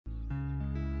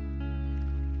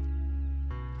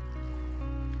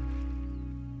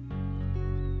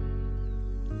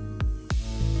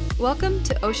Welcome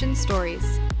to Ocean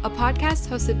Stories, a podcast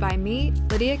hosted by me,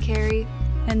 Lydia Carey,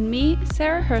 and me,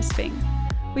 Sarah Hursping.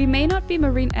 We may not be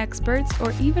marine experts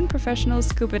or even professional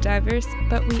scuba divers,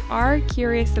 but we are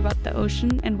curious about the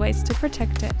ocean and ways to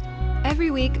protect it. Every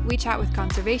week, we chat with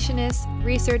conservationists,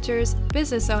 researchers,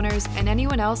 business owners, and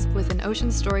anyone else with an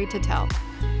ocean story to tell.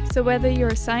 So whether you're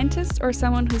a scientist or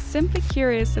someone who's simply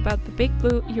curious about the big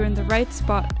blue, you're in the right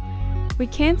spot. We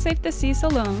can't save the seas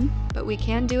alone, but we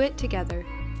can do it together.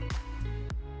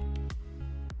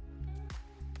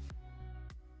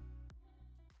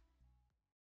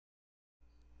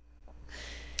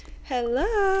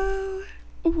 Hello!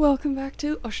 Welcome back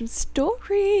to Ocean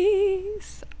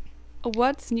Stories!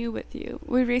 What's new with you?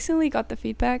 We recently got the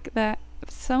feedback that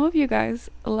some of you guys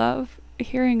love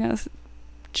hearing us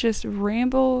just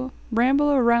ramble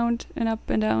around and up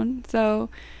and down. So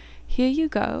here you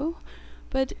go.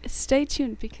 But stay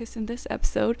tuned, because in this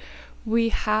episode we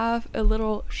have a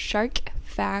little shark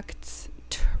facts,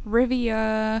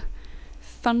 trivia,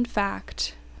 fun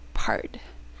fact part.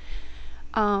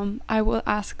 I will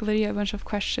ask Lydia a bunch of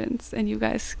questions and you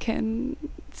guys can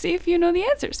see if you know the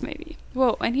answers maybe.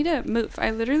 Whoa, I need to move.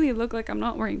 I literally look like I'm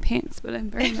not wearing pants, but I'm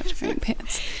very much wearing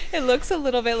pants. It looks a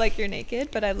little bit like you're naked,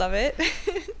 but I love it.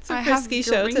 It's a frisky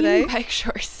show today. Bike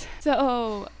shorts.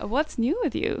 So, what's new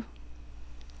with you?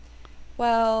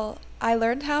 Well, I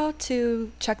learned how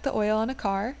to check the oil on a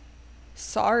car.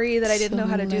 Sorry that I didn't know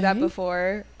how to do that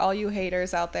before, all you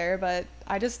haters out there, but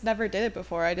I just never did it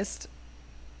before.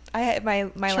 I had my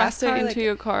last car into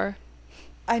your car.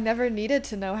 I never needed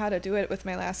to know how to do it with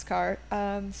my last car.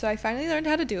 So I finally learned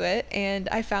how to do it, and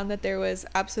I found that there was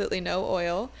absolutely no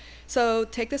oil. So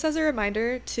take this as a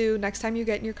reminder to next time you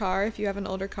get in your car, if you have an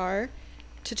older car,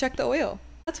 to check the oil.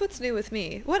 That's what's new with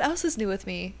me. What else is new with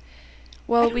me?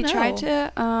 Well, we tried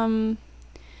to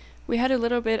we had a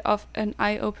little bit of an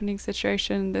eye-opening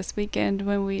situation this weekend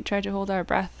when we tried to hold our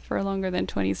breath for longer than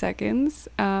 20 seconds.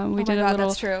 We did a little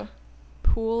that's true.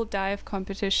 Pool dive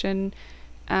competition,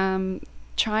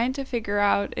 trying to figure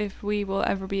out if we will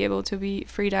ever be able to be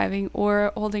free diving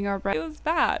or holding our breath. It was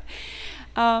bad.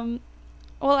 Well,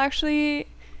 actually,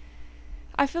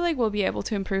 I feel like we'll be able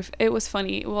to improve. It was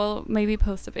funny. We'll maybe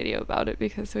post a video about it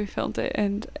because we filmed it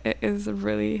and it is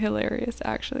really hilarious,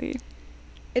 actually.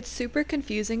 It's super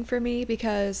confusing for me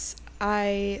because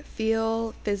I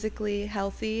feel physically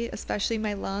healthy, especially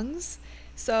my lungs.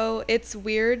 So it's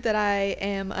weird that I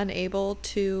am unable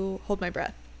to hold my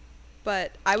breath.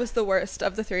 But I was the worst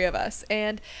of the three of us.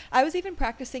 And I was even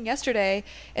practicing yesterday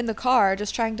in the car,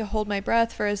 just trying to hold my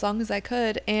breath for as long as I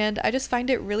could. And I just find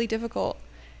it really difficult.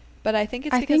 But I think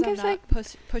it's because I'm not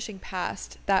pushing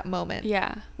past that moment.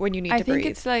 Yeah. When you need to breathe. I think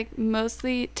it's like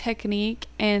mostly technique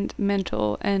and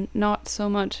mental and not so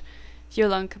much your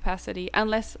lung capacity.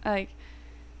 Unless like,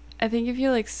 I think if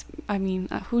you're like,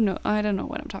 who knows? I don't know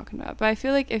what I'm talking about. But I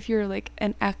feel like if you're like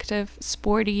an active,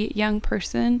 sporty young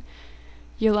person,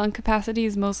 your lung capacity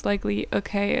is most likely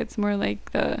okay. It's more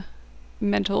like the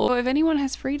mental. So if anyone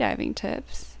has freediving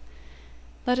tips,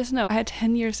 let us know. I had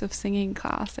 10 years of singing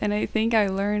class and I think I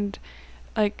learned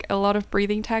like a lot of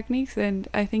breathing techniques, and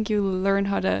I think you learn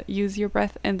how to use your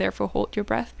breath and therefore hold your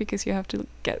breath because you have to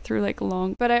get through like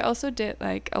long. But I also did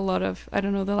like a lot of, I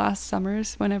don't know, the last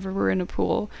summers whenever we're in a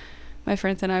pool, my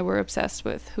friends and I were obsessed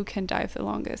with who can dive the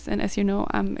longest. And as you know,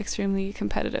 I'm extremely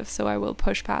competitive, so I will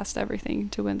push past everything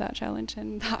to win that challenge,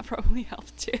 and that probably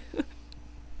helped too.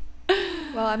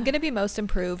 Well, I'm going to be most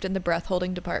improved in the breath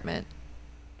holding department.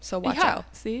 So watch out.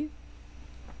 See?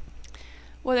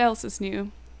 What else is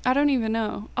new? I don't even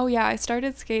know. Oh yeah, I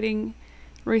started skating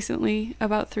recently,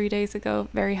 about 3 days ago.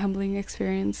 Very humbling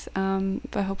experience,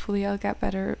 but hopefully I'll get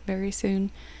better very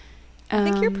soon. I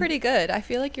think you're pretty good. I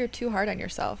feel like you're too hard on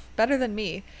yourself. Better than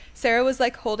me. Sarah was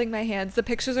like holding my hands. The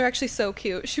pictures are actually so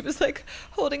cute. She was like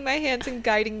holding my hands and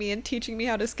guiding me and teaching me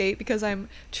how to skate because I'm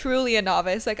truly a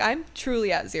novice. Like I'm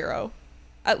truly at zero.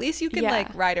 At least you can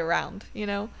like ride around, you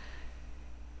know?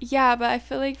 Yeah, but I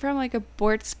feel like from like a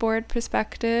board sport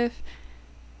perspective,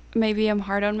 maybe I'm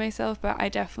hard on myself, but I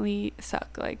definitely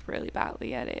suck like really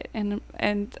badly at it. And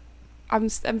I'm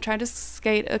trying to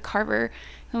skate a carver.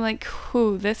 I'm like,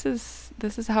 whoo, this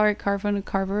is how I carve on a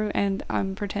carver, and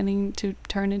I'm pretending to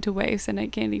turn into waves, and I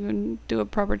can't even do a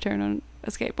proper turn on a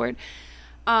skateboard.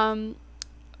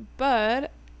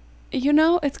 But you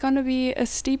know, it's gonna be a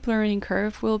steep learning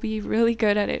curve. We'll be really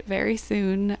good at it very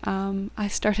soon. I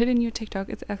started a new TikTok.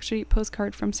 It's actually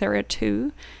Postcard from Sarah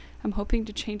 2. I'm hoping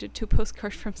to change it to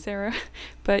Postcard from Sarah,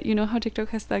 but you know how TikTok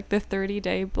has like the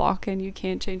 30-day block and you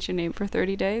can't change your name for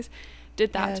 30 days?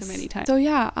 Did that too many times. So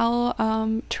yeah,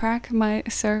 I'll track my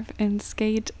surf and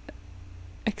skate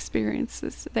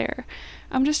experiences there.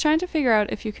 I'm just trying to figure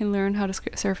out if you can learn how to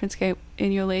surf and skate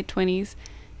in your late 20s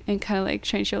and kind of like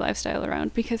change your lifestyle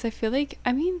around, because I feel like,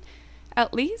 I mean,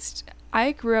 at least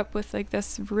I grew up with like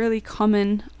this really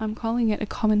common, I'm calling it a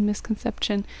common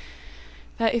misconception,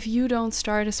 that if you don't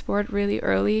start a sport really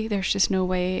early, there's just no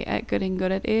way at getting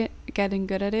good at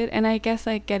it. And I guess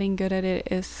like getting good at it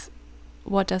is,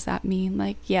 what does that mean?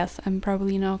 Like, yes, I'm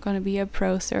probably not going to be a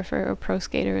pro surfer or pro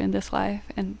skater in this life,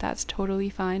 and that's totally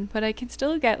fine, but I can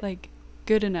still get like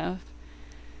good enough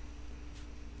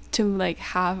to like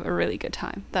have a really good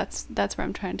time. That's where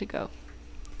I'm trying to go.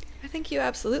 I think you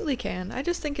absolutely can. I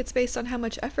just think it's based on how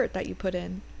much effort that you put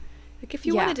in. Like, if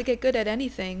you wanted to get good at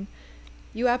anything,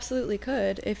 you absolutely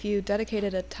could if you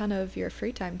dedicated a ton of your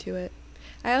free time to it.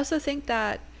 I also think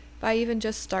that by even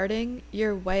just starting,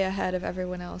 you're way ahead of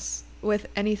everyone else with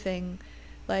anything.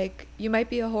 Like, you might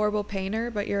be a horrible painter,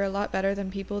 but you're a lot better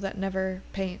than people that never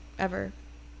paint ever.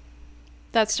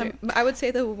 That's true. I would say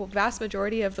the vast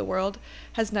majority of the world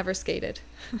has never skated.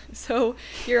 So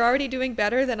you're already doing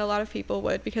better than a lot of people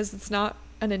would, because it's not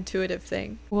an intuitive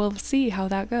thing. We'll see how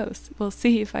that goes. We'll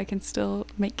see if I can still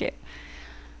make it.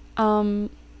 Yeah,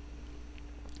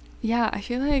 I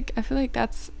feel like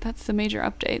that's the major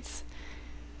updates.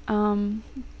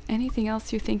 Anything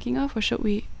else you're thinking of, or should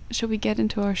we get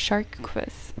into our shark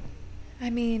quiz? I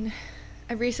mean,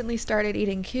 I recently started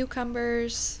eating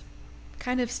cucumbers.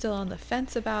 Kind of still on the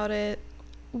fence about it.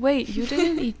 Wait, you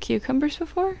didn't eat cucumbers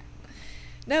before?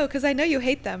 No, because I know you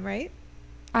hate them, right?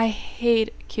 I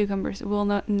hate cucumbers. Will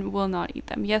not eat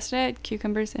them. Yesterday I had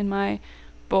cucumbers in my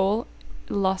bowl.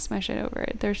 Lost my shit over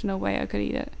it. There's no way I could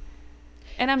eat it.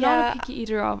 And I'm not a picky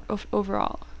eater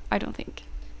overall, I don't think.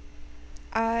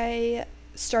 I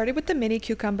started with the mini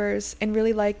cucumbers and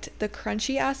really liked the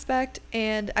crunchy aspect,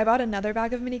 and I bought another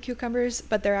bag of mini cucumbers,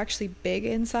 but they're actually big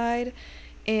inside,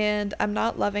 and I'm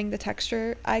not loving the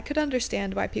texture. I could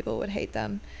understand why people would hate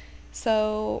them.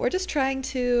 So we're just trying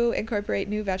to incorporate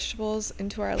new vegetables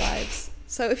into our lives.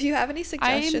 So if you have any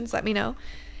suggestions, let me know.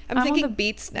 I'm thinking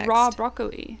beets next. Raw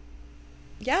broccoli.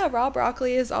 Yeah, raw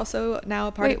broccoli is also now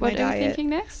a part of my diet. Wait, what are you thinking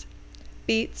next?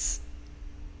 Beets.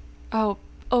 Oh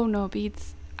no,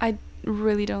 beets. I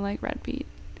really don't like red beet.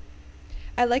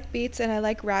 I like beets and I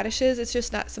like radishes. It's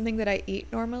just not something that I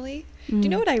eat normally. Do you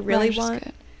know what I really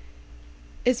want?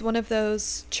 Is one of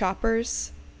those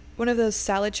choppers, one of those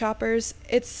salad choppers.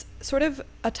 It's sort of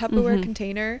a Tupperware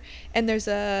container, and there's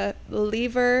a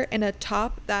lever and a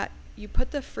top that you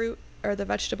put the fruit or the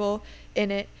vegetable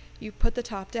in it, you put the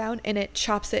top down, and it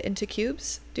chops it into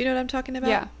cubes. Do you know what I'm talking about?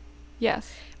 Yeah.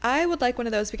 Yes. I would like one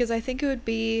of those, because I think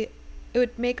it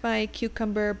would make my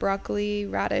cucumber, broccoli,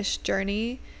 radish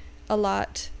journey a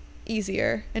lot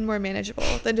easier and more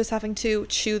manageable than just having to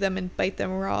chew them and bite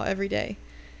them raw every day.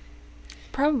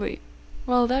 Probably.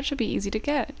 Well, that should be easy to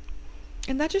get.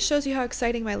 And that just shows you how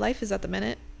exciting my life is at the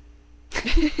minute.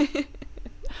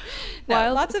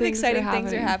 Lots of exciting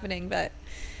things are happening, but...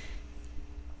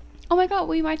 Oh my god,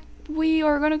 we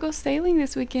are going to go sailing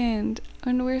this weekend,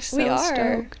 and we're so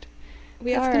stoked.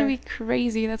 That's going to be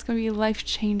crazy. That's going to be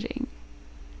life-changing.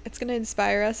 It's going to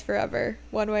inspire us forever,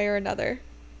 one way or another.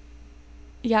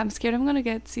 Yeah, I'm scared I'm going to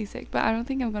get seasick, but I don't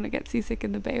think I'm going to get seasick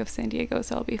in the Bay of San Diego,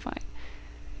 so I'll be fine.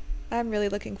 I'm really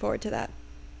looking forward to that.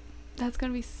 That's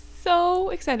going to be so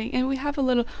exciting. And we have a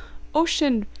little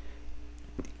ocean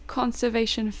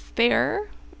conservation fair,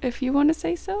 if you want to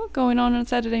say so, going on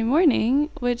Saturday morning,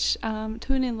 which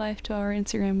tune in live to our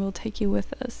Instagram. We'll take you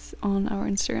with us on our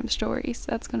Instagram stories.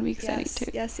 That's going to be exciting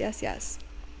too. Yes.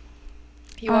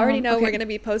 You already know we're going to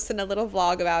be posting a little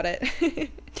vlog about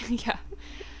it. Yeah.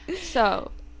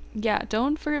 So, yeah,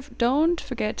 don't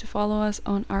forget to follow us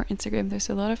on our Instagram. There's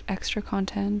a lot of extra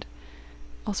content.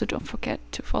 Also, don't forget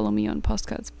to follow me on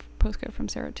Postcard from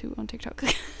Sarah 2 on TikTok.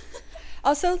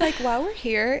 Also, like, while we're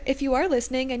here, if you are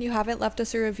listening and you haven't left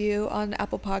us a review on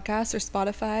Apple Podcasts or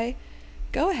Spotify,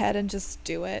 go ahead and just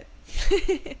do it.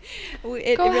 It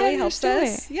really helps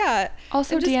us. Yeah.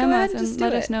 Also, DM us and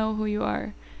let us know who you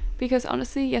are. Because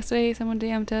honestly, yesterday someone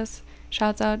DM'd us.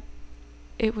 Shouts out.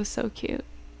 It was so cute.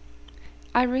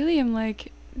 I really am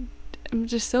I'm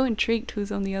just so intrigued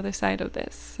who's on the other side of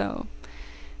this. So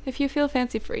if you feel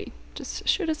fancy free, just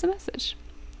shoot us a message.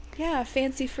 Yeah,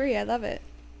 fancy free. I love it.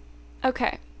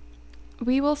 Okay.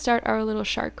 We will start our little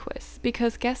shark quiz,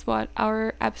 because guess what?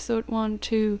 Our episode 1,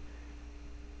 2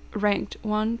 ranked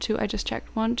 1, 2, I just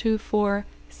checked. 1, 2, 4,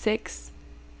 6,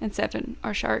 and 7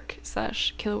 are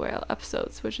shark/killer whale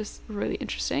episodes, which is really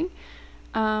interesting.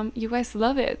 You guys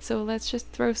love it, so let's just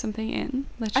throw something in.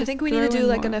 I think we need to do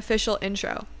like an official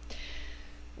intro.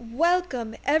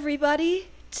 Welcome everybody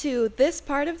to this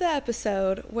part of the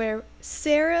episode where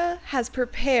Sarah has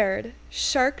prepared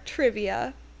shark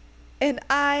trivia, and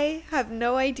I have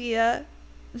no idea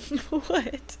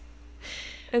what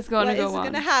It's gonna what go is on.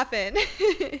 going to happen.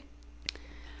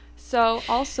 So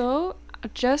also,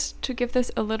 just to give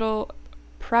this a little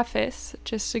preface,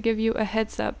 just to give you a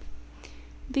heads up,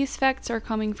 these facts are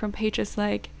coming from pages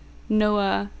like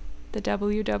NOAA, the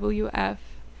WWF,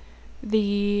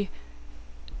 the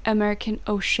American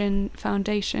Ocean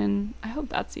Foundation, I hope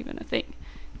that's even a thing,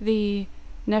 the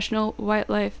National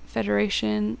Wildlife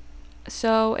Federation.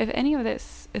 So if any of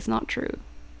this is not true,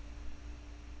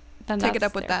 then Take that's it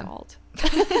up with their them. fault.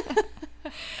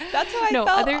 That's how I No,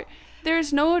 felt.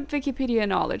 there's no Wikipedia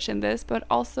knowledge in this, but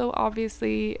also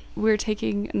obviously we're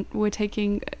taking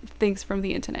things from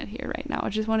the internet here right now. I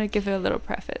just want to give it a little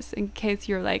preface in case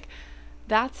you're like,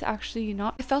 that's actually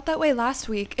not. I felt that way last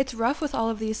week. It's rough with all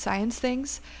of these science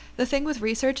things. The thing with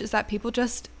research is that people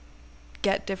just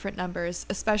get different numbers,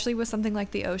 especially with something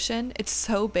like the ocean. It's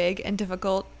so big and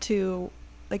difficult to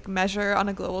like measure on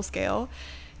a global scale.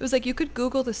 It was like you could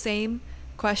Google the same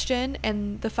question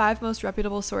and the 5 most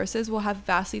reputable sources will have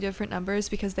vastly different numbers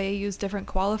because they use different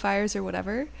qualifiers or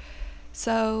whatever.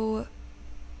 So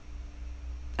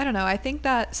I don't know. I think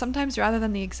that sometimes rather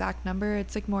than the exact number,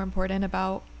 it's like more important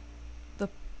about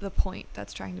the point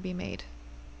that's trying to be made.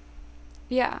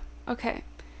 Yeah, okay.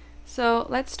 So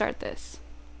let's start this.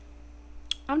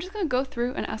 I'm just gonna go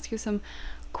through and ask you some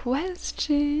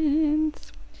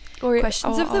questions.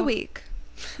 Questions of the week.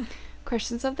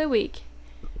 Questions of the week.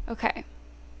 Okay.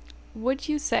 Would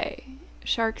you say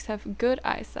sharks have good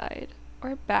eyesight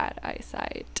or bad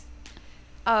eyesight?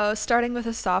 Starting with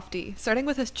a softie. Starting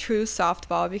with a true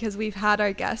softball, because we've had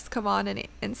our guests come on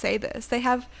and say this. They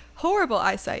have horrible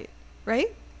eyesight,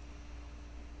 right?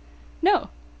 No,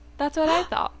 that's what I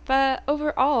thought. But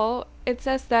overall, it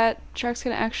says that sharks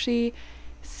can actually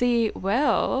see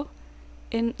well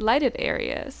in lighted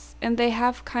areas, and they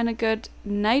have kind of good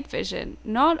night vision.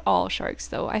 Not all sharks,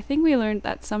 though. I think we learned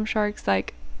that some sharks,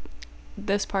 like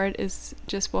this part is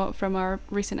just from our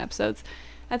recent episodes.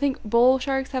 I think bull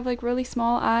sharks have like really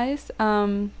small eyes,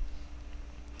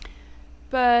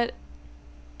 but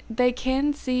they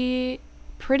can see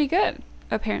pretty good,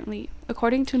 apparently,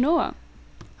 according to NOAA.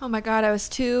 Oh my god, I was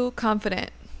too confident.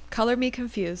 Color me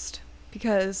confused,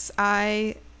 because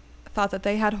I thought that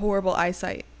they had horrible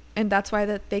eyesight, and that's why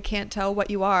that they can't tell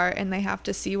what you are, and they have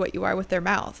to see what you are with their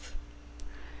mouth.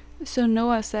 So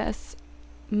NOAA says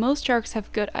most sharks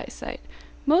have good eyesight.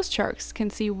 Most sharks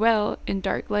can see well in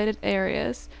dark lighted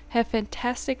areas, have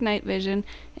fantastic night vision,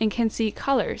 and can see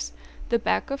colors. The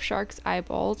back of sharks'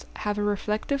 eyeballs have a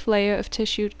reflective layer of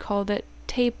tissue called the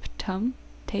tapetum.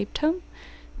 Tapetum?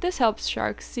 This helps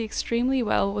sharks see extremely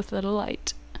well with little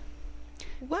light.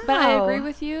 Wow. But I agree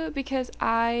with you, because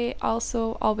I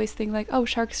also always think like, oh,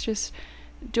 sharks just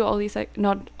do all these, like,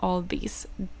 not all these,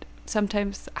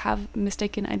 sometimes have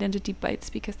mistaken identity bites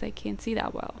because they can't see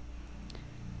that well.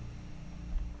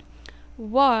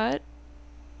 What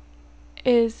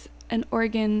is an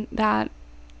organ that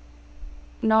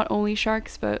not only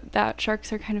sharks, but that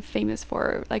sharks are kind of famous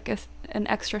for, like an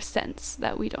extra sense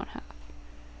that we don't have?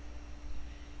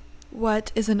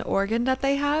 What is an organ that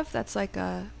they have that's like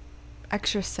a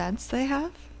extra sense they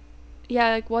have? Yeah,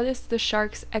 like what is the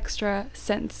shark's extra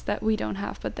sense that we don't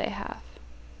have but they have?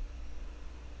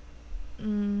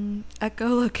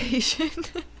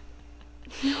 Echolocation.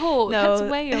 No, that's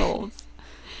whales.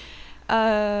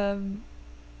 I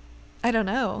don't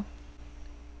know.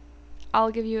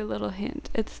 I'll give you a little hint.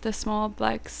 It's the small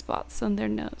black spots on their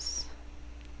nose.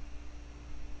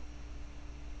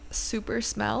 Super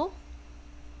smell?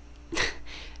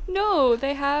 No,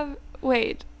 they have...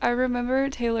 Wait, I remember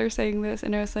Taylor saying this,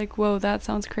 and I was like, whoa, that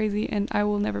sounds crazy, and I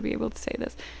will never be able to say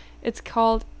this. It's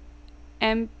called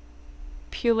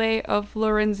ampullae of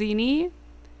Lorenzini.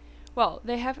 Well,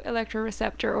 they have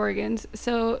electroreceptor organs,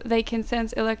 so they can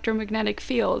sense electromagnetic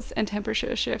fields and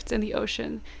temperature shifts in the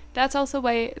ocean. That's also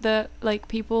why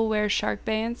people wear shark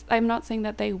bands. I'm not saying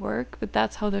that they work, but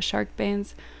that's how the shark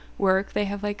bands work. They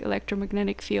have like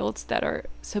electromagnetic fields that are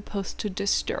supposed to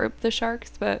disturb the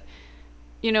sharks, but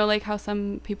you know, like how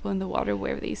some people in the water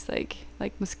wear these like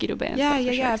mosquito bands.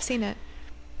 Yeah, I've seen it.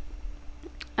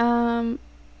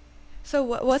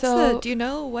 So do you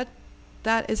know what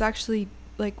that is actually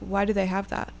like? Why do they have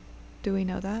that? Do we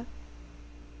know that?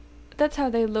 That's how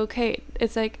they locate.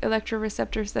 It's like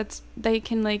electroreceptors. That's they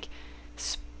can like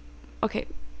okay,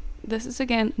 this is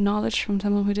again knowledge from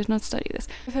someone who did not study this.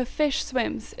 If a fish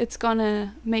swims, it's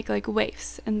gonna make like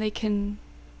waves, and they can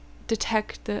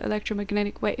detect the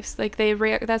electromagnetic waves. Like they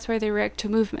react. That's why they react to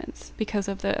movements, because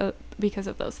of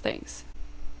those things.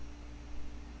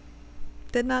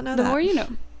 Did not know The that. more you know.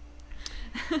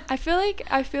 I feel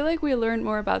like we learned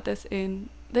more about this in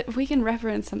that we can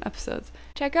reference some episodes.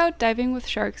 Check out Diving with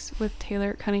Sharks with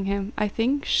Taylor Cunningham. I'm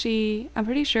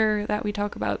pretty sure that we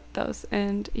talk about those,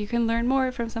 and you can learn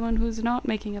more from someone who's not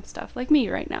making up stuff like me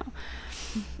right now.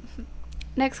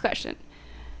 Next question.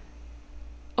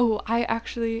 Oh,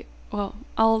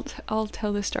 I'll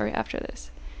tell the story after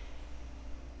this.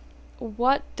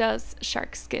 What does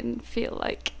shark skin feel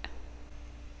like?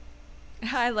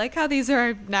 I like how these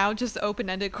are now just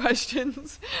open-ended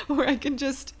questions where I can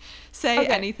just say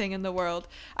anything in the world.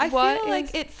 I feel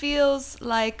like it feels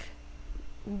like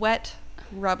wet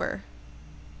rubber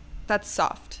that's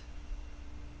soft.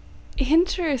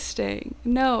 Interesting.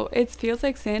 No, it feels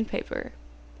like sandpaper.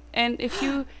 And if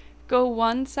you go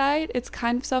one side, it's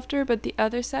kind of softer, but the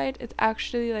other side, it's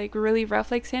actually like really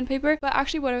rough like sandpaper. But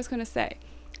actually what I was going to say,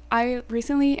 I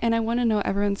recently, and I want to know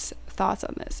everyone's thoughts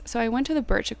on this. So I went to the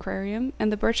Birch Aquarium, and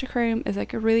the Birch Aquarium is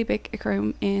like a really big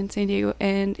aquarium in San Diego,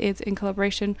 and it's in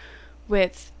collaboration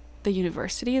with the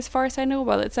university as far as I know.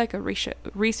 Well, it's like a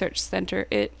research center.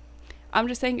 I'm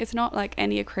just saying it's not like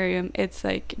any aquarium. It's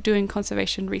like doing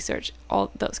conservation research,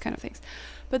 all those kind of things.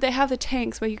 But they have the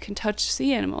tanks where you can touch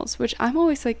sea animals, which I'm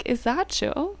always like, is that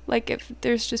chill? Like if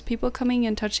there's just people coming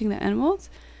and touching the animals?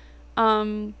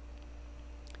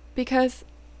 Because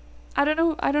I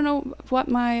don't know what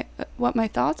my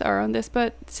thoughts are on this,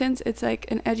 but since it's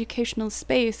like an educational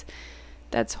space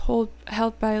that's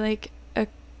held by like a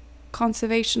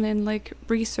conservation and like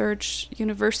research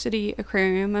university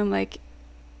aquarium, I'm like,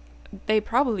 they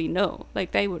probably know.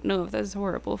 Like they would know if that's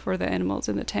horrible for the animals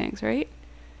in the tanks, right?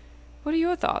 What are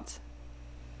your thoughts?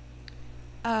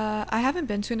 I haven't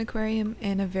been to an aquarium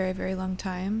in a very, very long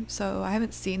time, so I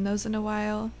haven't seen those in a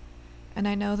while. And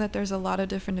I know that there's a lot of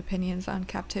different opinions on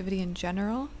captivity in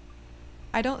general.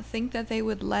 I don't think that they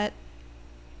would let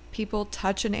people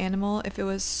touch an animal if it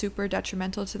was super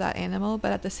detrimental to that animal,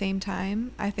 but at the same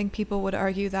time, I think people would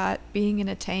argue that being in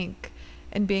a tank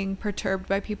and being perturbed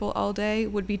by people all day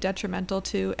would be detrimental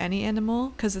to any animal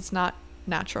because it's not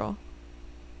natural.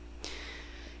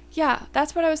 Yeah,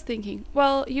 that's what I was thinking.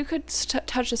 Well, you could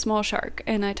touch a small shark,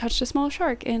 and I touched a small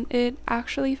shark, and it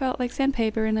actually felt like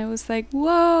sandpaper, and I was like,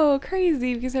 whoa,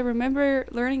 crazy, because I remember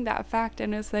learning that fact,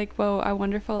 and I was like, whoa, I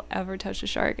wonder if I'll ever touch a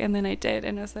shark, and then I did,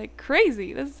 and I was like,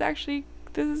 crazy, this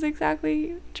is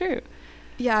exactly true.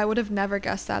 Yeah, I would have never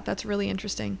guessed that. That's really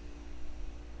interesting.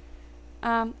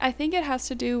 I think it has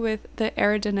to do with the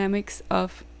aerodynamics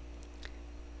of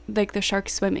like the shark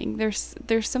swimming. There's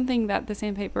something that the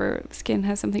sandpaper skin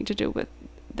has something to do with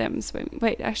them swimming.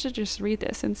 Wait, I should just read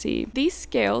this and see. These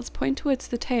scales point towards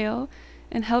the tail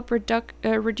and help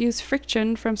reduce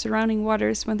friction from surrounding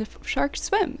waters when the shark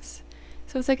swims.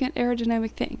 So it's like an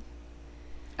aerodynamic thing.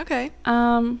 Okay.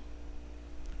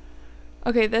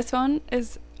 Okay, this one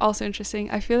is also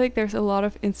interesting. I feel like there's a lot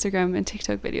of Instagram and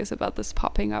TikTok videos about this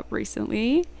popping up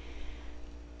recently.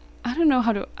 I don't know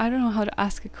how to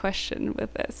ask a question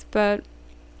with this, but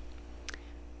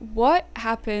what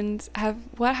happens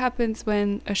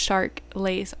when a shark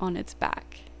lays on its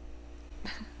back?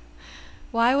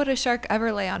 Why would a shark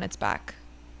ever lay on its back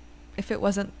if it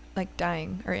wasn't like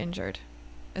dying or injured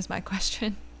is my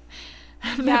question.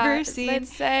 I've never seen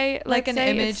an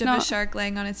image of a shark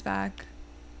laying on its back.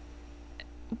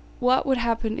 What would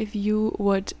happen if you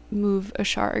would move a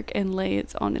shark and lay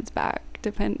it on its back?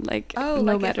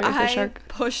 No matter if a shark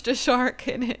pushed a shark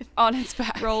and it on its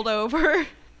back rolled over.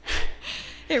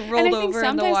 It rolled over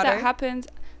in the water. That happens.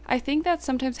 I think that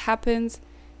sometimes happens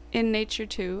in nature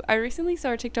too. I recently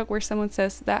saw a TikTok where someone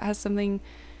says that has something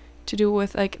to do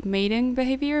with like mating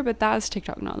behavior, but that is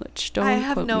TikTok knowledge. I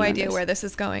have no idea where this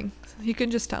is going. You can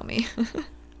just tell me.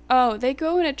 Oh, they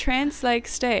go in a trance-like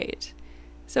state.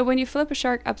 So when you flip a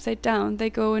shark upside down, they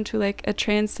go into like a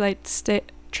trance-like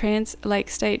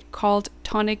state called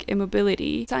tonic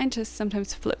immobility. Scientists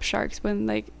sometimes flip sharks when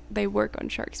like they work on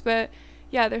sharks, but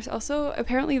yeah, there's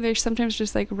sometimes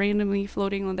just like randomly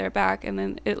floating on their back, and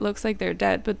then it looks like they're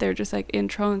dead, but they're just like in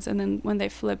trance, and then when they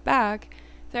flip back,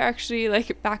 they're actually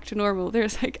like back to normal.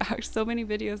 There's like so many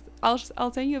videos. I'll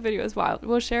send you a video as well.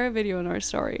 We'll share a video in our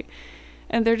story,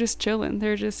 and they're just chilling.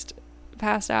 They're just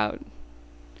passed out.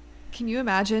 Can you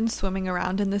imagine swimming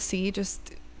around in the sea,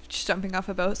 just jumping off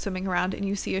a boat, swimming around, and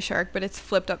you see a shark, but it's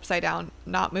flipped upside down,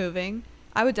 not moving?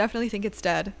 I would definitely think it's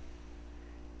dead.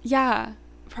 Yeah,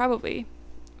 probably.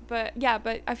 But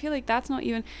I feel like that's not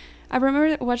even... I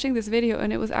remember watching this video,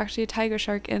 and it was actually a tiger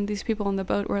shark, and these people on the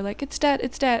boat were like, it's dead,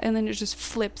 and then it just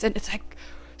flips, and it's like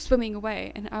swimming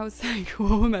away. And I was like,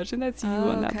 whoa, imagine that's you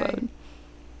on that boat.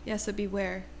 Yeah, so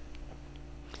beware.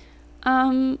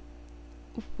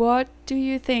 What do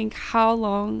you think? How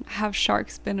long have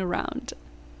sharks been around?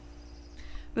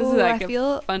 This is Oh, I like a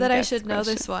feel fun that I guess should know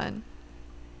question. this one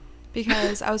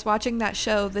because I was watching that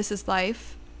show, This Is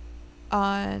Life,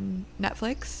 on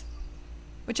Netflix,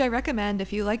 which I recommend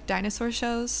if you like dinosaur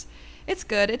shows. It's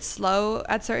good. It's slow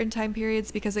at certain time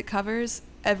periods because it covers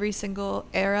every single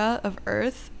era of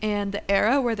Earth, and the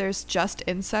era where there's just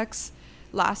insects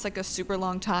lasts like a super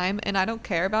long time, and I don't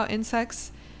care about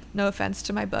insects. No offense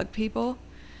to my bug people,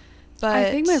 I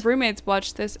think my but roommates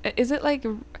watched this. Is it like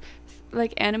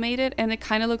animated and it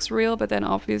kind of looks real, but then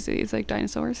obviously it's like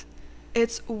dinosaurs?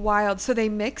 it's wild. So they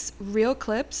mix real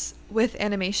clips with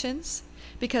animations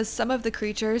because some of the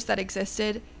creatures that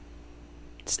existed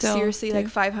Still seriously like do.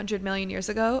 500 million years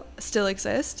ago still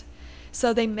exist.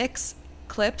 So they mix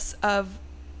clips of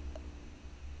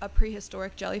a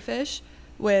prehistoric jellyfish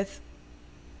with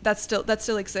that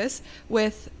still exists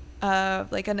with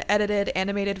like an edited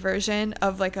animated version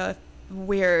of like a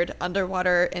weird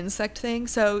underwater insect thing.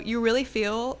 So you really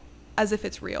feel as if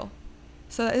it's real.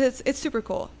 So it's super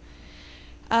cool.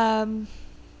 Um,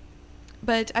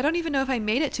 but I don't even know if I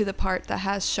made it to the part that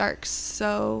has sharks.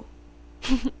 So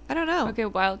I don't know. Okay,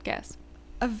 wild guess.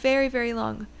 A very, very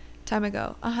long time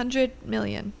ago, 100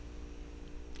 million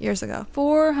years ago.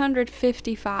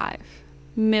 455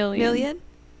 million. Million?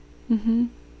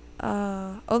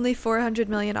 Mm-hmm. Only 400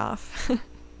 million off.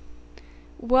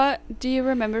 What do you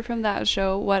remember from that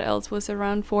show? What else was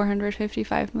around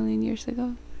 455 million years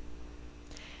ago?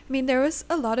 I mean, there was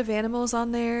a lot of animals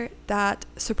on there that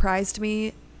surprised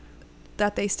me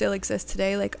that they still exist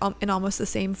today, like in almost the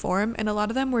same form, and a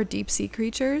lot of them were deep sea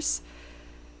creatures.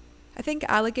 I think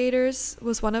alligators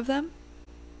was one of them.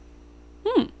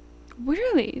 Hmm.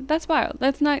 Really? That's wild.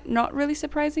 That's not really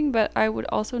surprising, but I would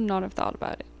also not have thought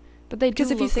about it. But they do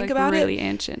Because if you look think like about really it,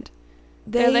 ancient.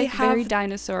 they They're like have very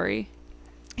dinosaur-y.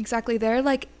 exactly, they're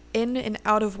like in and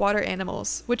out of water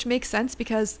animals, which makes sense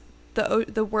because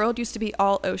the world used to be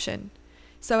all ocean.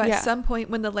 So at Yeah. some point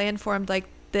when the land formed, like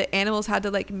the animals had to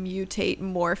like mutate,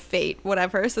 morph, fate,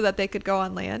 whatever, so that they could go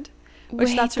on land. Which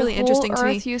Wait, that's the really whole interesting to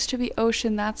me. Earth used to be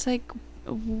ocean. That's like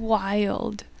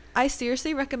wild. I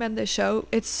seriously recommend this show.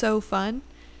 It's so fun.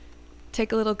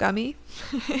 Take a little gummy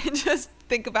and just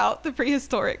think about the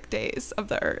prehistoric days of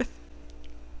the earth.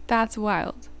 That's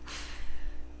wild.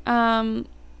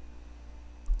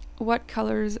 What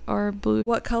colors are blue?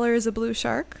 What color is a blue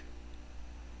shark?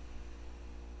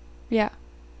 Yeah.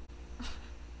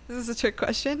 This is a trick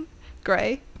question.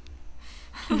 Gray.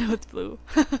 No, it's blue.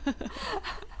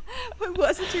 It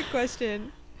was a trick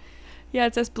question. Yeah,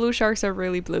 it says blue sharks are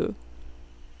really blue.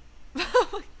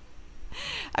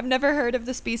 I've never heard of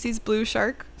the species blue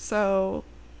shark, so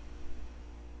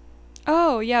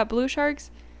Oh, yeah, blue sharks.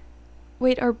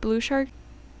 Wait, are blue sharks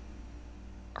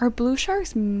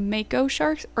mako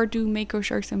sharks, or do mako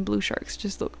sharks and blue sharks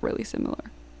just look really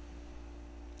similar?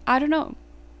 I don't know.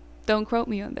 Don't quote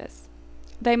me on this.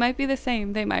 They might be the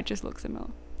same. They might just look similar.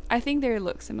 I think they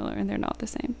look similar and they're not the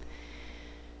same.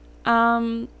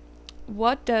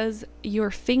 What does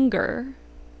your finger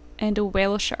and a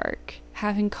whale shark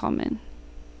have in common?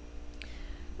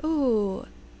 ooh,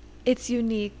 it's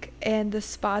unique and the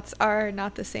spots are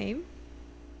not the same.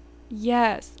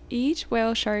 Yes, each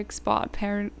whale shark spot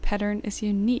pattern is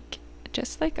unique,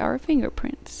 just like our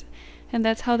fingerprints. And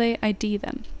that's how they ID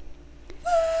them.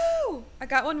 Woo! I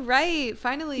got one right,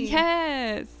 finally.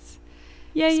 Yes!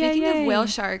 Yay, Speaking yay, of whale yay.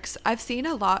 sharks, I've seen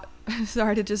a lot.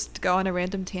 Sorry to just go on a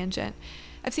random tangent.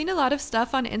 I've seen a lot of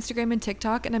stuff on Instagram and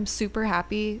TikTok, and I'm super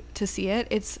happy to see it.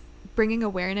 It's bringing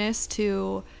awareness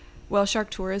to whale shark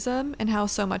tourism and how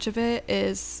so much of it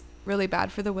is really bad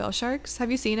for the whale sharks.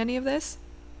 Have you seen any of this?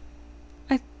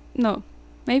 No.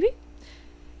 Maybe?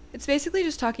 It's basically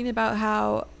just talking about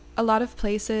how a lot of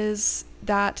places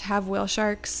that have whale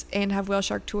sharks and have whale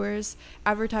shark tours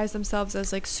advertise themselves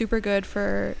as like super good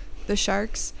for the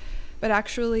sharks, but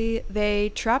actually they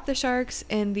trap the sharks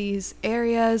in these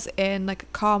areas in like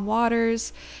calm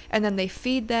waters, and then they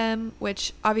feed them,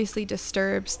 which obviously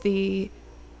disturbs the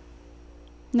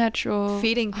Natural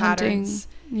feeding hunting. patterns.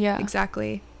 Yeah.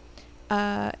 Exactly.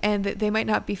 And they might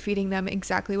not be feeding them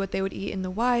exactly what they would eat in the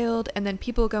wild, and then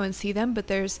people go and see them, but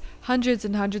there's hundreds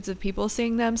and hundreds of people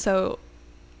seeing them, so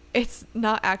it's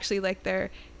not actually like they're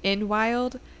in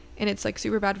wild, and it's like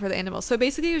super bad for the animals. So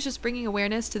basically it was just bringing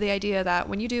awareness to the idea that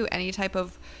when you do any type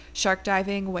of shark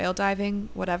diving, whale diving,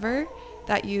 whatever,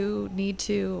 that you need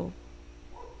to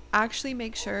actually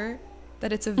make sure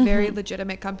that it's a very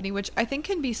legitimate company, which I think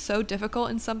can be so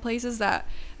difficult in some places that,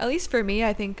 at least for me,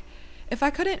 I think if I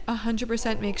couldn't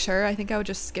 100% make sure, I think I would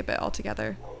just skip it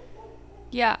altogether.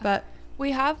 Yeah. But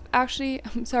We have actually,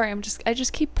 I'm sorry, I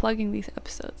just keep plugging these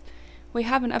episodes. We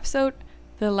have an episode,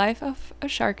 The Life of a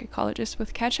Shark Ecologist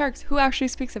with Cat Sharks, who actually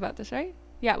speaks about this, right?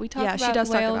 Yeah, we talk Yeah, about she does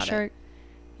whale, talk about shark.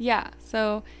 Yeah,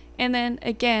 so, and then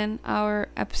again, our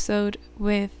episode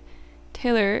with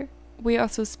Taylor, we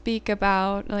also speak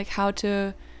about like how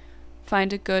to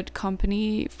find a good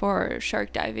company for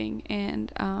shark diving.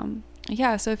 And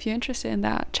yeah, so if you're interested in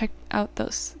that, check out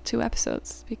those 2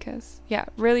 episodes, because yeah,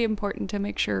 really important to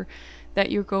make sure that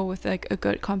you go with like a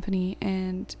good company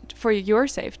and for your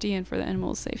safety and for the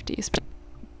animals' safety,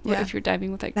 if you're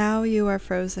diving with like. Now you are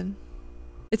frozen.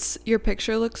 Your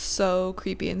picture looks so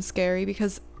creepy and scary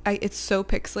because it's so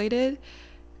pixelated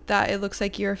that it looks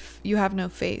like you have no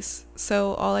face.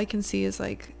 So all I can see is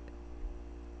like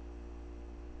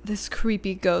this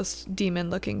creepy ghost demon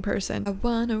looking person. I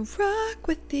wanna rock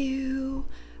with you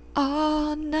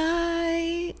all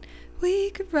night.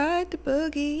 We could ride the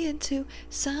boogie into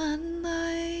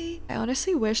sunlight. I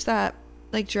honestly wish that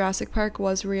like Jurassic Park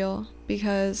was real,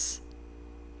 because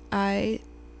I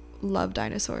love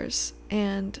dinosaurs.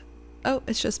 And oh,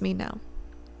 it's just me now.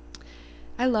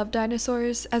 I love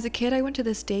dinosaurs. As a kid, I went to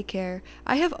this daycare.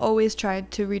 I have always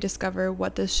tried to rediscover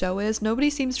what this show is.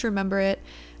 Nobody seems to remember it.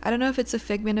 I don't know if it's a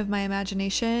figment of my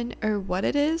imagination or what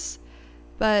it is,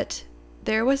 but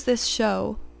there was this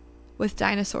show with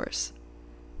dinosaurs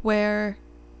where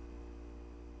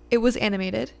it was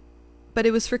animated, but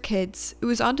it was for kids. It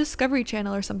was on Discovery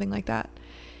Channel or something like that.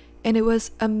 And it was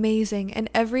amazing. And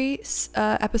every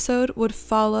episode would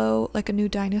follow like a new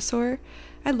dinosaur.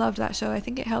 I loved that show. I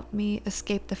think it helped me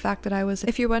escape the fact that I was...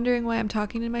 If you're wondering why I'm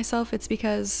talking to myself, it's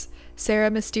because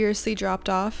Sarah mysteriously dropped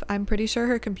off. I'm pretty sure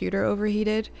her computer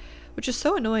overheated, which is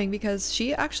so annoying because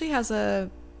she actually has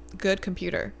a good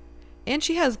computer and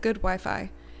she has good Wi-Fi.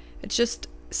 It's just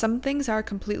some things are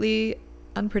completely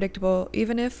unpredictable.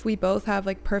 Even if we both have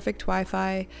like perfect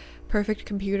Wi-Fi, perfect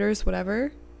computers,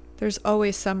 whatever, there's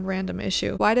always some random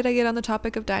issue. Why did I get on the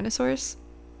topic of dinosaurs?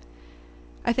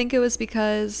 I think it was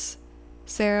because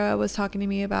Sarah was talking to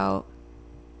me about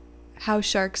how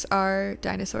sharks are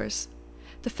dinosaurs.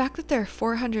 The fact that they're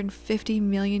 450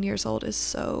 million years old is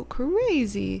so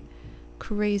crazy.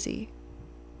 Crazy.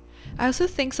 I also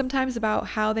think sometimes about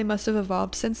how they must have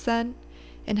evolved since then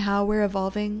and how we're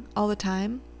evolving all the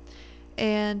time.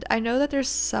 And I know that there's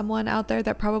someone out there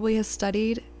that probably has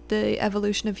studied the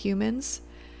evolution of humans,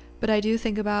 but I do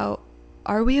think about,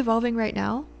 are we evolving right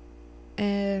now?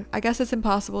 I guess it's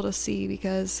impossible to see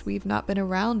because we've not been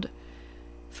around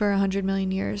for 100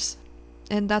 million years.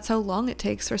 And that's how long it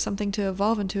takes for something to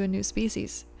evolve into a new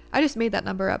species. I just made that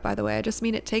number up, by the way. I just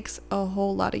mean it takes a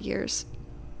whole lot of years.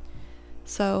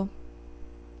 So,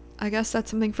 I guess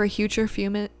that's something for future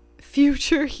humans. The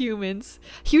future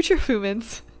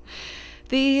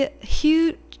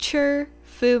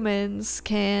humans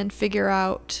can figure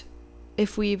out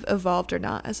if we've evolved or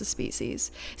not as a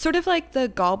species. Sort of like the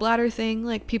gallbladder thing,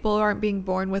 like people aren't being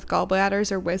born with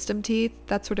gallbladders or wisdom teeth.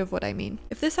 That's sort of what I mean.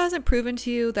 If this hasn't proven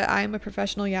to you that I'm a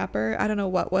professional yapper, I don't know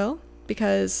what will,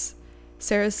 because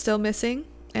Sarah's still missing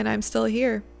and I'm still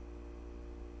here.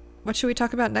 What should we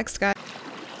talk about next, guys?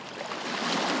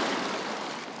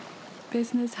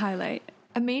 Business highlight.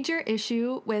 A major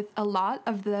issue with a lot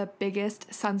of the biggest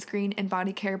sunscreen and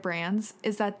body care brands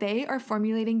is that they are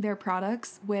formulating their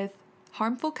products with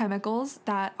harmful chemicals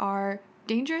that are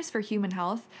dangerous for human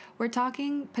health. We're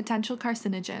talking potential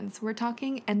carcinogens. We're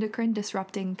talking endocrine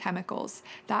disrupting chemicals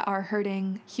that are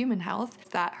hurting human health,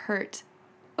 that hurt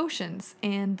oceans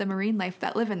and the marine life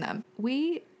that live in them.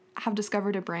 We have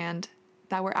discovered a brand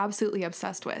that we're absolutely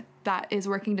obsessed with that is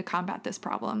working to combat this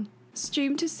problem.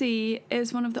 Stream to Sea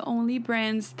is one of the only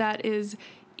brands that is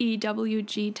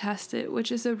EWG tested,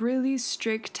 which is a really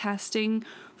strict testing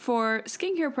for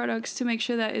skincare products to make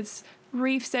sure that it's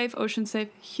reef safe, ocean safe,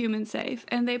 human safe,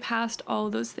 and they passed all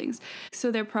those things.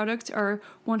 So their products are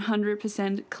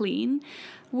 100% clean.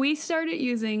 We started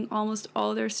using almost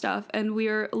all their stuff and we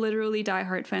are literally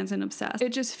diehard fans and obsessed.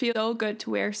 It just feels so good to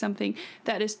wear something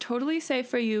that is totally safe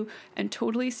for you and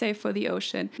totally safe for the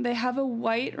ocean. They have a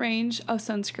wide range of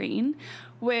sunscreen,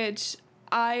 which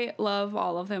I love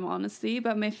all of them, honestly,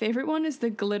 but my favorite one is the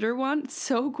glitter one. It's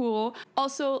so cool.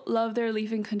 Also love their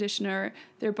leave-in conditioner,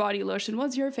 their body lotion.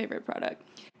 What's your favorite product?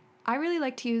 I really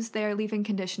like to use their leave-in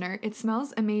conditioner. It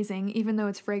smells amazing, even though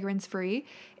it's fragrance-free.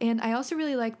 And I also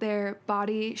really like their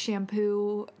body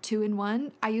shampoo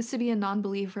 2-in-1. I used to be a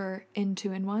non-believer in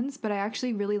 2-in-1s, but I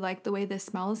actually really like the way this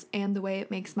smells and the way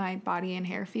it makes my body and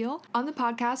hair feel. On the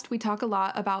podcast, we talk a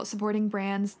lot about supporting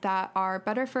brands that are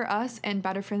better for us and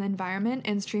better for the environment,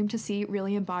 and Stream to See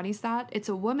really embodies that. It's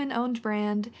a woman-owned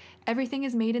brand. Everything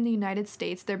is made in the United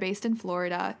States. They're based in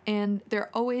Florida, and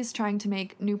they're always trying to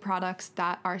make new products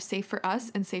that are safe for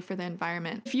us and safe for the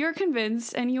environment. If you're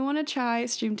convinced and you want to try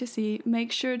Stream to See,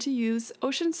 make sure to use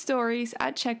Ocean Stories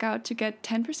at checkout to get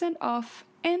 10% off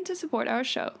and to support our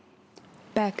show.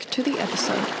 Back to the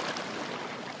episode.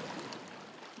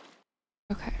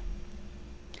 Okay.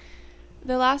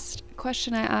 The last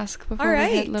question I asked before we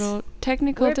had little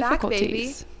technical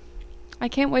difficulties. Back, baby. I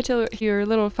can't wait to hear your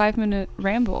little 5-minute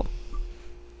ramble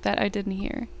that I didn't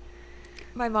hear.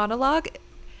 My monologue?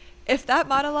 If that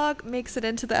monologue makes it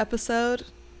into the episode,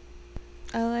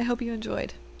 I hope you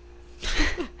enjoyed.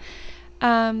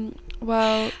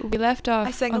 Well, we left off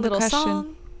I sang on a little the question.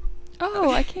 song.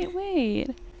 Oh, I can't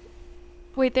wait.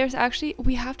 Wait, there's actually,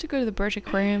 we have to go to the Birch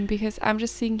Aquarium because I'm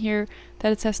just seeing here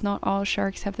that it says not all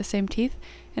sharks have the same teeth.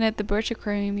 And at the Birch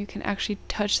Aquarium, you can actually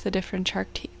touch the different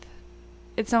shark teeth.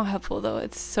 It's not helpful though.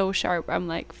 It's so sharp. I'm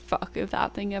like, fuck, if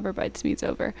that thing ever bites me, it's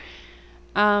over.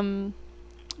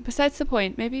 Besides the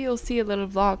point, maybe you'll see a little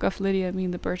vlog of Lydia and me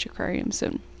in the Birch Aquarium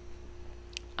soon.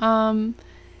 The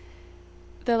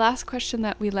last question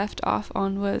that we left off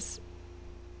on was,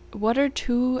 what are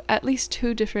at least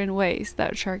two different ways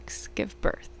that sharks give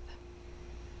birth?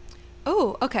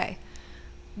 Oh, okay.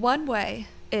 One way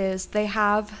is they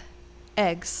have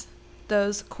eggs,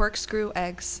 those corkscrew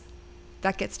eggs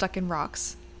that get stuck in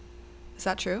rocks. Is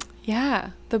that true?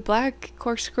 Yeah, the black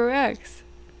corkscrew eggs.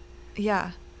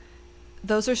 Yeah.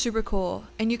 Those are super cool.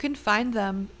 And you can find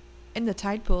them in the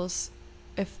tide pools,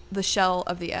 if the shell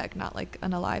of the egg, not like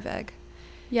an alive egg.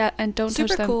 Yeah, and don't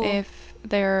touch them cool. if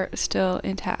they're still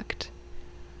intact.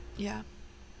 Yeah.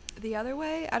 The other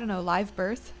way, I don't know, live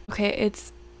birth. Okay,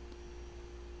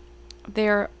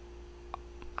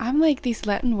 I'm like, these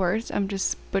Latin words, I'm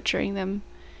just butchering them.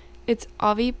 It's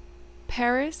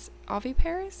oviparous,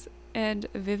 and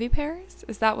viviparous.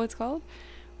 Is that what it's called?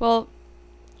 Well,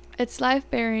 it's live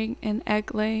bearing and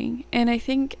egg laying, and I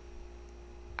think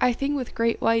with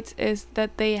great whites is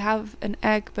that they have an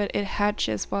egg, but it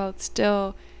hatches while it's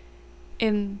still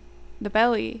in the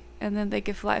belly, and then they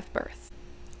give live birth.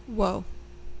 Whoa.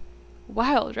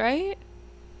 Wild, right?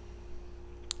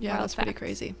 Yeah, Wild that's pretty facts.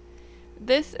 crazy.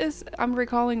 I'm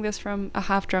recalling this from a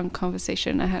half-drunk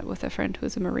conversation I had with a friend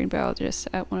who's a marine biologist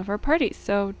at one of our parties,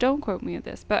 so don't quote me on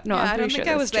this, but no, Yeah, I'm I pretty don't sure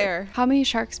think I was that's true. there. How many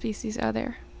shark species are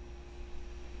there?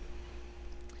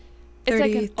 It's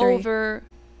like an 33.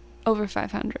 over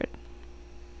 500.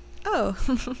 Oh.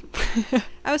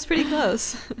 I was pretty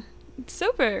close.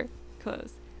 Super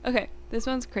close. Okay, this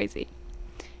one's crazy.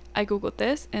 I googled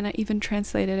this and I even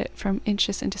translated it from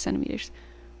inches into centimeters.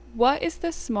 What is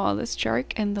the smallest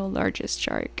shark and the largest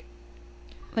shark?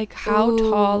 Like, how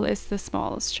tall is the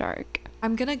smallest shark?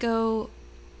 I'm gonna go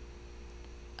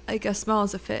like as small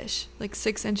as a fish, like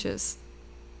 6 inches,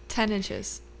 10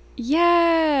 inches.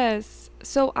 Yes!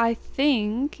 So I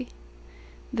think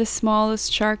the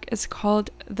smallest shark is called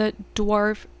the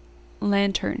dwarf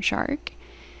lantern shark,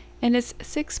 and it's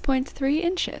 6.3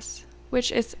 inches,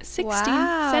 which is 16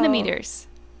 centimeters.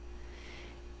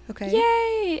 Okay.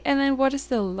 Yay! And then what is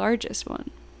the largest one?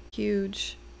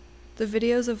 Huge. The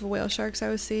videos of whale sharks I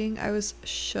was seeing, I was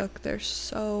shook. They're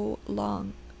so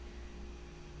long.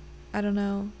 I don't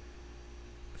know.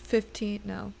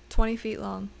 20 feet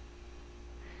long.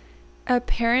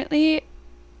 Apparently,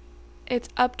 it's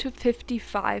up to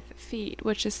 55 feet,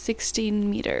 which is 16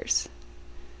 meters.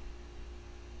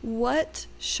 What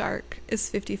shark is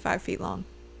 55 feet long?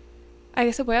 I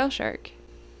guess a whale shark.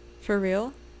 For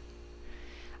real?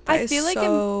 I feel like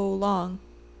so long.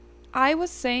 I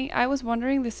was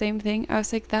wondering the same thing. I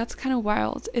was like, that's kind of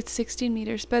wild. It's 16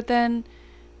 meters. But then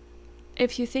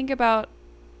if you think about,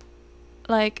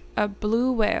 like, a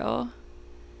blue whale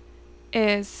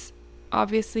is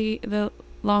obviously the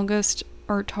longest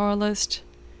or tallest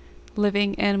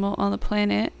living animal on the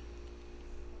planet,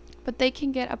 but they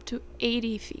can get up to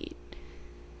 80 feet.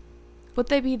 Would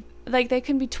they be, like, they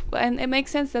can be, and it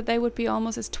makes sense that they would be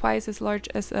almost twice as large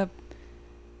as a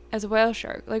whale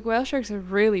shark. Like, whale sharks are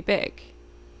really big.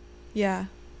 Yeah,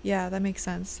 that makes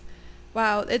sense.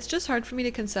 Wow, it's just hard for me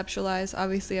to conceptualize.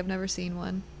 Obviously, I've never seen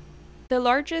one. The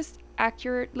largest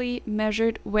accurately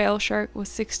measured whale shark was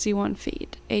 61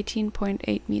 feet,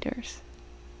 18.8 meters.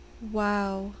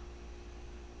 Wow.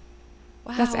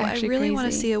 That's Wow, I actually really want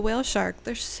to crazy. see a whale shark.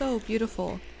 They're so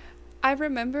beautiful. I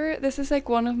remember this is like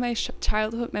one of my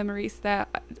childhood memories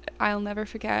that I'll never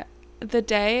forget. The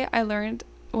day I learned,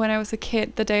 when I was a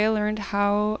kid, the day I learned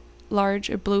how large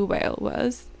a blue whale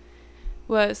was,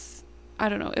 I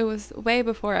don't know, it was way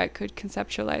before I could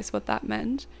conceptualize what that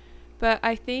meant. But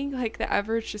I think like the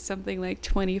average is something like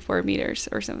 24 meters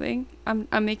or something.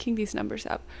 I'm making these numbers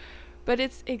up. But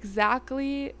it's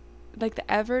exactly like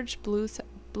the average blue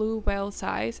whale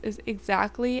size is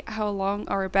exactly how long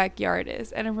our backyard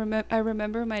is. And I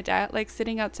remember my dad like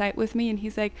sitting outside with me, and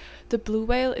he's like, the blue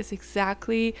whale is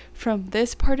exactly from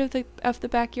this part of the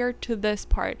backyard to this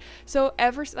part. So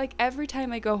every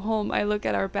time I go home, I look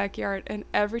at our backyard, and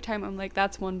every time I'm like,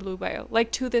 that's one blue whale.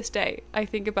 Like to this day, I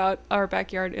think about our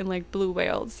backyard in like blue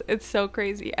whales. It's so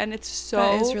crazy, and it's so,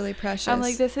 That is really precious. I'm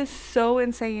like, this is so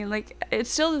insane. Like it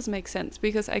still doesn't make sense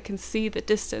because I can see the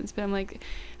distance, but I'm like,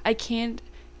 I can't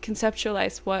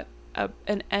conceptualize what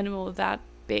an animal that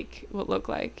big would look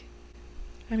like.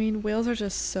 I mean, whales are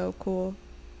just so cool.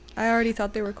 I already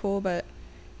thought they were cool, but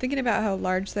thinking about how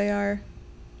large they are,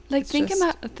 Like it's think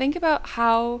about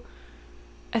how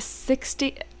a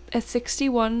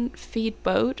 61 feet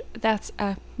boat, that's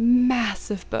a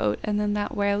massive boat, and then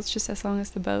that whale's just as long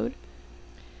as the boat.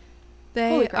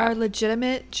 they are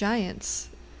legitimate giants.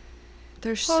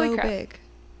 They're Holy so crap. big.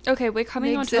 Okay, we're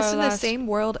coming They on to exist our in last. the same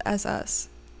world as us.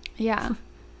 Yeah.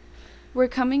 We're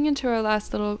coming into our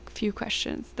last little few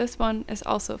questions. This one is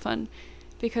also fun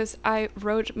because I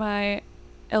wrote my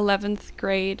 11th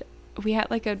grade. We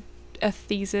had like a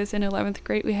thesis in 11th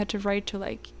grade we had to write to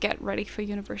like get ready for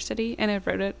university, and I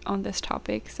wrote it on this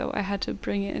topic, so I had to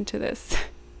bring it into this.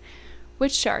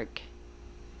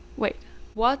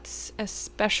 What's a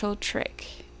special trick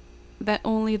that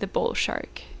only the bull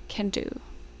shark can do?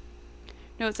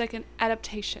 No, it's like an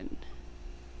adaptation.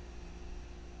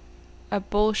 A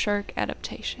bull shark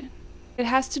adaptation. It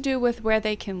has to do with where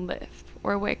they can live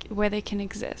or where they can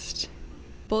exist.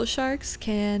 Bull sharks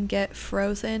can get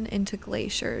frozen into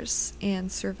glaciers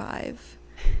and survive.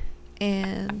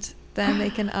 And then they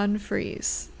can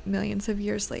unfreeze millions of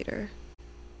years later.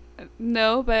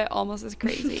 No, but almost as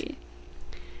crazy.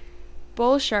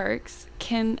 Bull sharks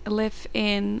can live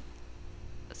in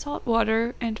salt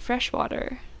water and fresh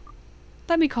water.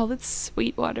 Let me call it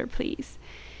sweet water, please.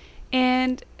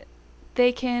 And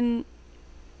there's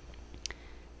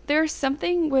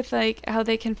something with like how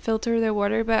they can filter their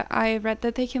water, but I read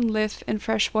that they can live in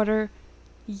fresh water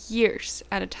years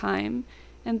at a time,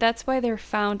 and that's why they're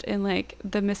found in like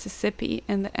the Mississippi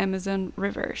and the Amazon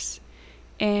rivers.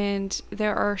 And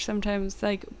there are sometimes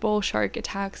like bull shark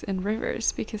attacks in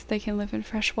rivers because they can live in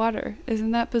fresh water.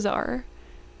 Isn't that bizarre?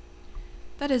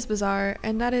 That is bizarre,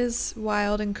 and that is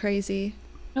wild and crazy.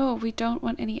 No, we don't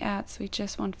want any ads. We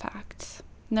just want facts.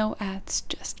 No ads,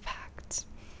 just facts.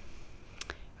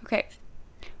 Okay.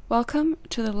 Welcome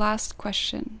to the last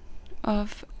question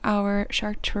of our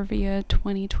Shark Trivia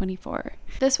 2024.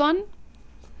 This one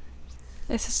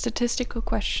is a statistical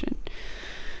question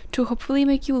to hopefully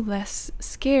make you less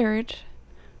scared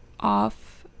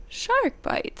of shark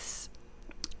bites.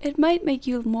 It might make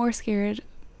you more scared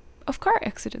of car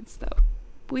accidents, though.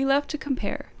 We love to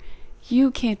compare. You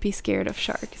can't be scared of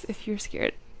sharks if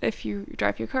you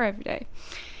drive your car every day.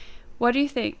 What do you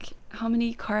think? How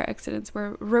many car accidents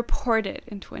were reported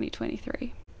in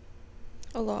 2023?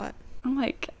 A lot. I'm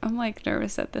like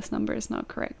nervous that this number is not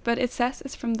correct, but it says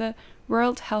it's from the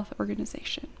World Health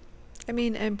Organization. I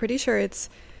mean, I'm pretty sure it's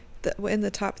in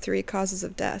the top 3 causes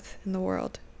of death in the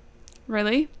world.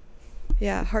 Really?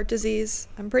 Yeah, heart disease.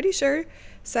 I'm pretty sure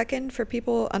second for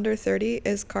people under 30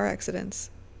 is car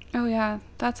accidents. Oh yeah,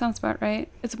 that sounds about right.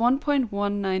 It's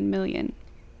 1.19 million.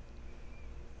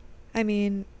 I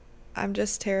mean, I'm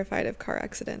just terrified of car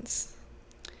accidents.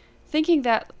 Thinking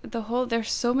that there's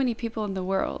so many people in the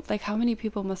world, like how many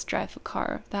people must drive a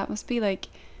car? That must be like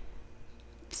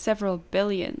several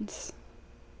billions.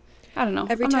 I don't know.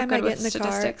 Every I'm not time I good get in with the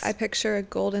statistics. car, I picture a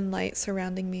golden light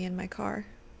surrounding me in my car.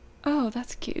 Oh,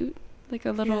 that's cute. Like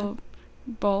a little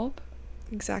bulb.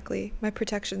 Exactly. My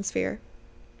protection sphere.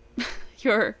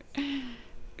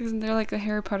 Isn't there like a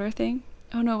Harry Potter thing?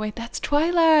 Oh no, wait, that's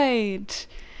Twilight.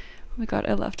 Oh my god,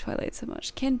 I love Twilight so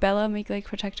much. Can Bella make like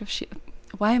protective shield?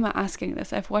 Why am I asking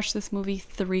this? I've watched this movie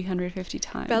 350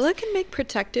 times. Bella can make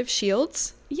protective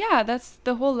shields? Yeah, that's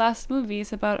the whole last movie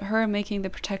is about her making the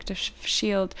protective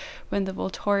shield when the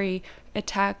Volturi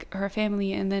attack her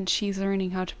family, and then she's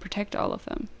learning how to protect all of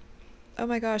them. Oh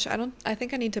my gosh, I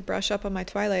think I need to brush up on my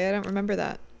Twilight. I don't remember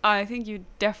that. I think you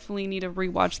definitely need to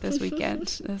rewatch this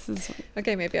weekend.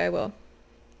 Okay, maybe I will.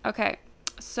 Okay,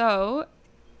 so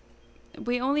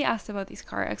we only asked about these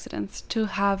car accidents to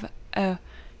have a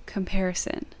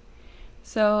comparison.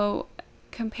 So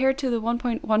compared to the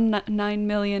 1.19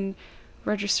 million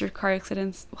registered car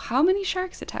accidents, how many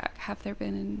sharks attack have there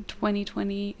been in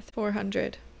 2020?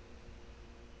 400.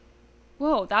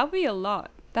 Whoa, that would be a lot.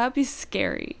 That would be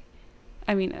scary.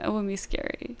 I mean, it would be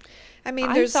scary. I mean,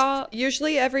 I there's thought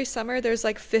usually every summer there's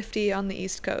like 50 on the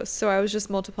East Coast, so I was just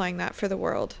multiplying that for the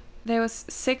world. there was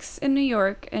 6 in New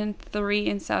York and 3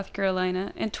 in South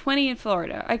Carolina and 20 in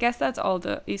Florida. I guess that's all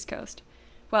the East Coast.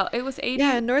 Well, it was 80.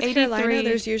 Yeah, in North 83. Carolina,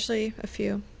 there's usually a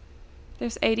few.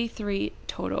 There's 83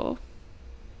 total.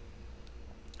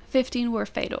 15 were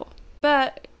fatal.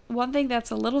 But one thing that's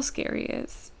a little scary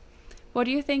is, what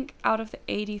do you think out of the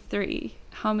 83,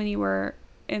 how many were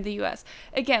in the US?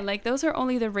 Again, like those are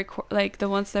only the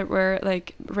ones that were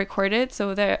like recorded,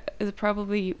 so there is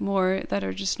probably more that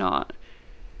are just not,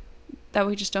 that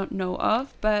we just don't know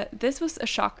of, but this was a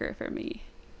shocker for me.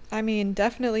 I mean,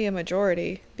 definitely a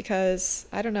majority because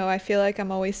I don't know, I feel like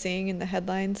I'm always seeing in the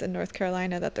headlines in North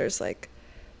Carolina that there's like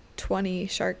 20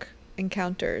 shark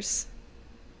encounters.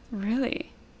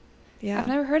 Really? Yeah. I've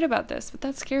never heard about this, but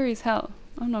that's scary as hell.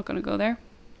 I'm not gonna go there.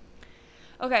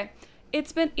 Okay,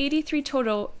 it's been 83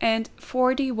 total and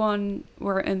 41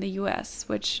 were in the US,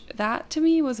 which that to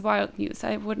me was wild news.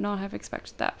 I would not have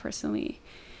expected that personally.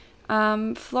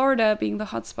 Florida being the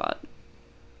hotspot,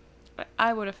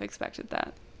 I would have expected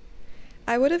that.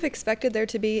 I would have expected there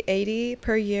to be 80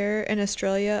 per year in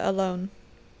Australia alone.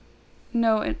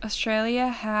 No, in Australia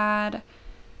had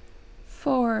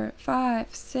 4,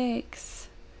 5, 6,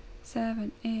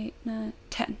 7, 8, 9,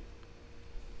 10.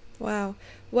 Wow.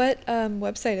 What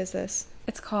website is this?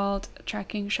 It's called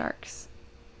Tracking Sharks.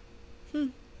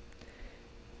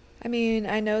 I mean,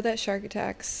 I know that shark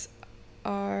attacks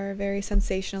are very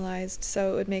sensationalized,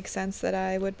 so it would make sense that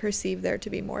I would perceive there to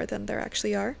be more than there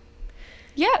actually are.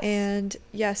 Yes. And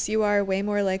yes, you are way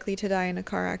more likely to die in a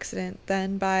car accident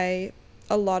than by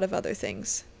a lot of other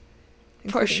things,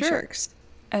 For including sure. sharks.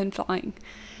 And flying.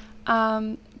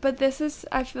 But this is,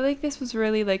 I feel like this was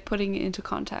really like putting it into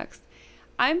context.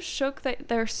 I'm shook that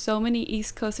there are so many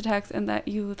East Coast attacks and that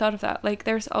you thought of that. Like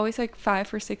there's always like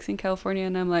 5 or 6 in California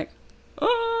and I'm like,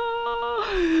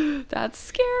 oh, that's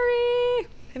scary.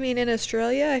 I mean, in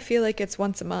Australia, I feel like it's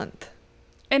once a month.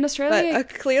 In Australia, But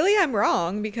clearly I'm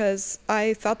wrong because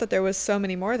I thought that there was so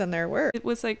many more than there were. it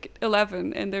was like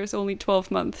 11 and there's only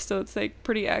 12 months, so it's like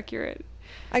pretty accurate.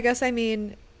 I guess I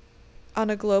mean, on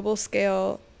a global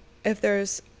scale, if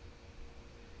there's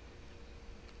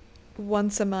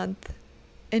once a month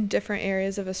in different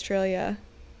areas of Australia,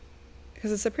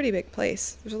 because it's a pretty big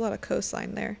place. There's a lot of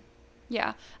coastline there.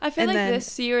 Yeah, I feel And like then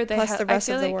this year they plus had, the rest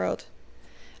I of feel the like, world.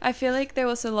 I feel like there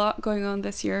was a lot going on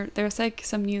this year. There's like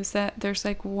some news that there's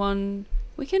like one,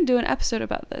 we can do an episode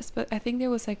about this, but I think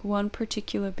there was like one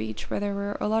particular beach where there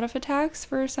were a lot of attacks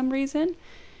for some reason.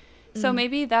 So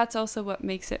maybe that's also what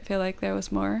makes it feel like there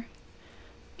was more.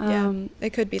 Yeah, it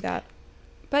could be that.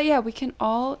 But yeah, we can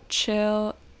all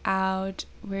chill out.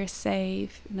 We're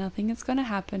safe. Nothing is going to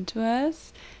happen to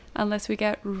us unless we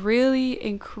get really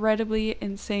incredibly,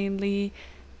 insanely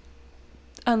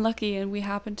unlucky and we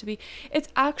happen to be. It's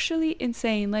actually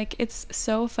insane. Like, it's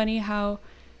so funny how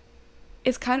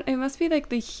it's kind of, it must be like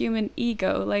the human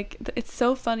ego. Like, it's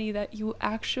so funny that you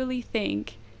actually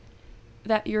think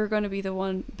that you're going to be the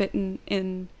one bitten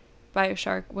in by a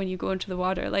shark when you go into the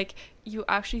water. Like, you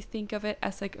actually think of it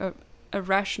as like a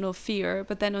rational fear,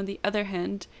 but then on the other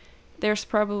hand, there's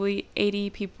probably 80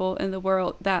 people in the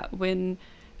world that win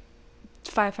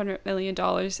 $500 million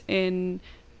in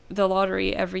the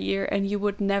lottery every year, and you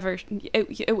would never,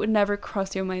 it would never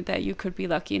cross your mind that you could be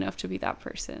lucky enough to be that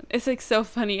person. It's like so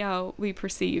funny how we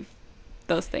perceive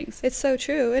those things. It's so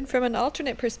true. And from an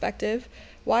alternate perspective,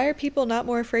 why are people not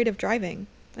more afraid of driving?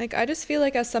 Like, I just feel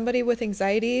like as somebody with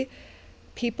anxiety,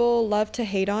 people love to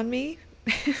hate on me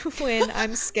when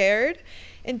I'm scared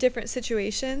in different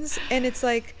situations. And it's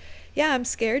like, yeah, I'm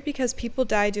scared because people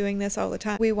die doing this all the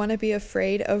time. We want to be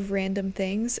afraid of random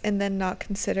things and then not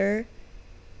consider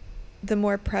the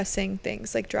more pressing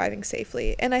things like driving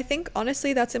safely. And I think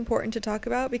honestly that's important to talk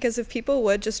about, because if people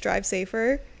would just drive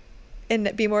safer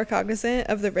and be more cognizant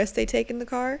of the risks they take in the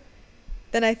car,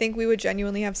 then I think we would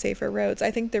genuinely have safer roads.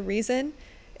 I think the reason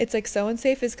it's like so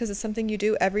unsafe is because it's something you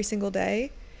do every single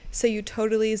day. So you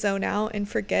totally zone out and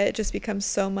forget. It just becomes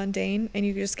so mundane and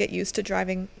you just get used to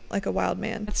driving like a wild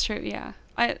man. That's true, yeah.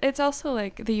 It's also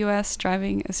like the US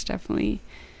driving is definitely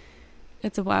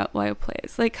it's a wild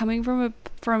place. Like coming from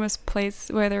a place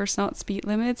where there's not speed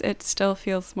limits, it still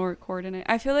feels more coordinated.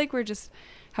 I feel like we're just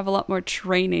have a lot more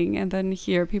training, and then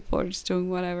here people are just doing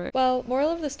whatever. Well,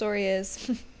 moral of the story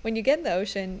is when you get in the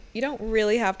ocean, you don't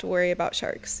really have to worry about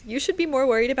sharks. You should be more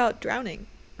worried about drowning.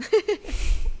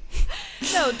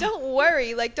 No, don't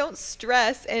worry. Like, don't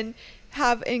stress and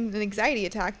have an anxiety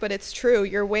attack, but it's true.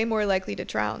 You're way more likely to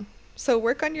drown. So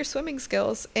work on your swimming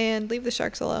skills and leave the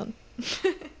sharks alone.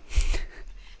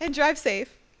 And drive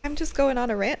safe. I'm just going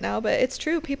on a rant now, but it's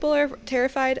true. People are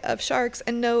terrified of sharks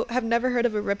and have never heard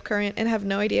of a rip current and have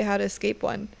no idea how to escape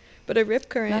one. But a rip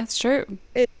current, That's true.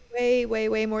 is way, way,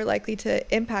 way more likely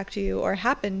to impact you or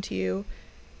happen to you,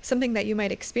 something that you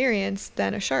might experience,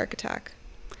 than a shark attack.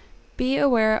 Be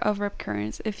aware of rip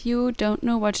currents. If you don't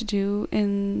know what to do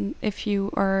if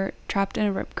you are trapped in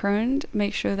a rip current,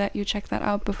 make sure that you check that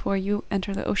out before you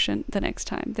enter the ocean the next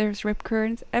time. There's rip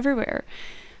currents everywhere.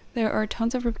 There are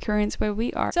tons of rip currents where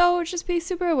we are. So just be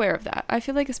super aware of that. I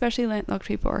feel like especially landlocked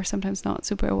people are sometimes not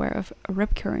super aware of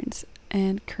rip currents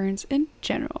and currents in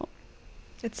general.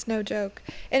 It's no joke.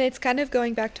 And it's kind of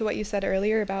going back to what you said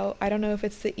earlier about, I don't know if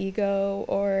it's the ego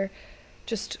or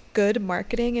just good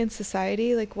marketing in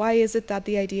society. Like, why is it that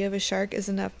the idea of a shark is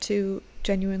enough to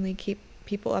genuinely keep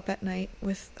people up at night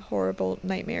with horrible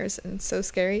nightmares and so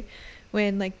scary,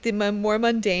 when like the more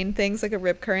mundane things like a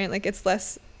rip current, like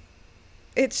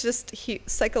it's just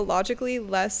psychologically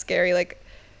less scary. Like,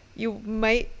 you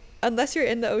might, unless you're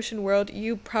in the ocean world,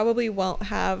 you probably won't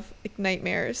have like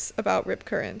nightmares about rip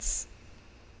currents.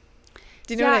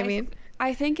 Do you know what I mean?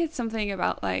 I think it's something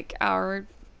about like our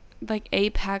like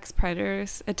apex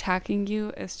predators attacking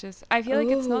you. Is just, I feel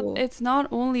like it's not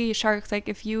only sharks. Like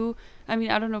if you, I mean,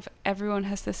 I don't know if everyone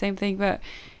has the same thing, but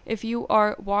if you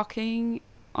are walking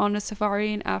on a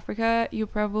safari in Africa, you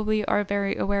probably are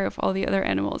very aware of all the other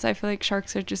animals. I feel like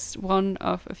sharks are just one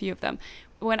of a few of them.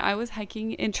 When I was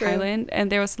hiking in Thailand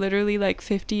and there was literally like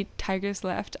 50 tigers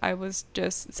left, I was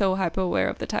just so hyper aware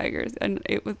of the tigers, and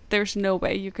there's no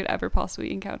way you could ever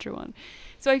possibly encounter one.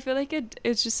 So I feel like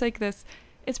it's just like this,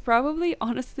 it's probably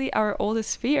honestly our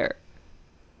oldest fear.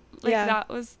 Like that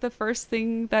was the first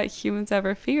thing that humans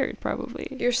ever feared, probably.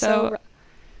 You're so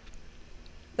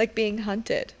like being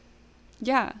hunted.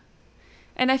 Yeah.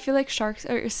 And I feel like sharks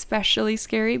are especially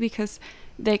scary because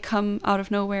they come out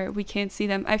of nowhere. We can't see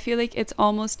them. I feel like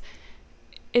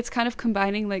it's kind of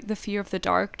combining like the fear of the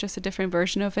dark, just a different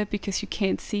version of it, because you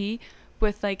can't see,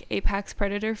 with like apex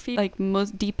predator fear, like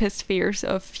most deepest fears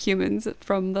of humans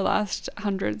from the last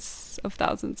hundreds of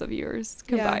thousands of years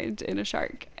combined in a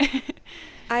shark.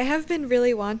 I have been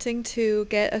really wanting to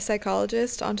get a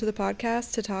psychologist onto the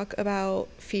podcast to talk about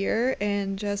fear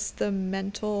and just the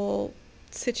mental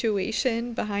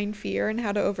situation behind fear and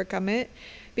how to overcome it,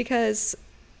 because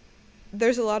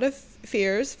there's a lot of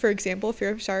fears, for example fear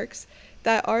of sharks,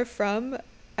 that are from,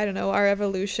 I don't know, our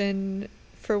evolution.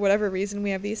 For whatever reason we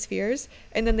have these fears,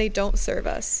 and then they don't serve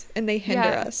us and they hinder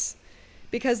us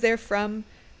because they're from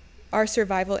our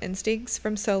survival instincts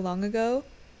from so long ago.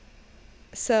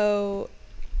 So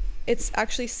it's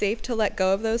actually safe to let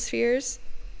go of those fears,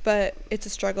 but it's a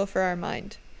struggle for our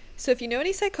mind. So if you know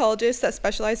any psychologists that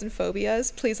specialize in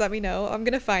phobias, please let me know. I'm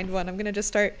going to find one. I'm going to just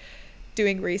start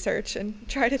doing research and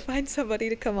try to find somebody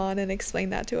to come on and explain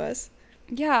that to us.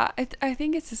 Yeah, I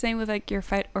think it's the same with like your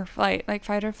fight or flight. Like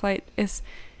fight or flight is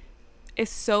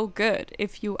so good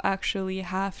if you actually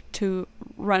have to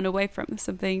run away from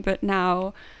something, but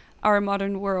now our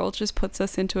modern world just puts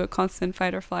us into a constant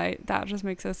fight or flight. That just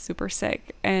makes us super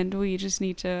sick, and we just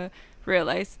need to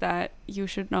realize that you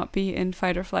should not be in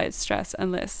fight or flight stress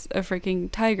unless a freaking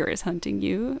tiger is hunting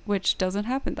you, which doesn't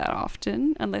happen that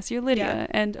often unless you're Lydia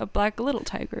and a black little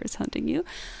tiger is hunting you.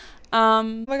 Oh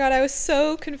my god, I was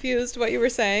so confused what you were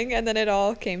saying, and then it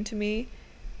all came to me.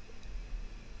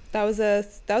 That was a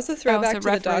throwback to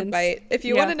reference. The dog bite. If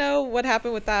you want to know what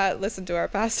happened with that, listen to our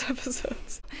past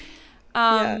episodes.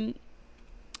 Okay,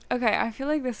 I feel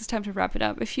like this is time to wrap it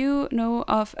up. If you know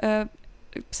of a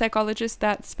psychologist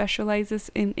that specializes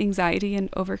in anxiety and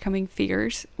overcoming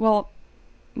fears, well,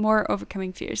 more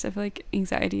overcoming fears. I feel like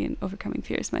anxiety and overcoming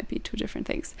fears might be two different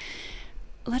things.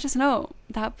 Let us know.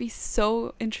 That'd be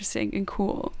so interesting and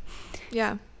cool.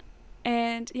 Yeah.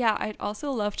 And yeah, I'd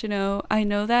also love to know, I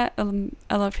know that a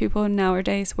lot of people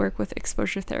nowadays work with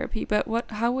exposure therapy, but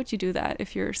how would you do that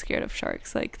if you're scared of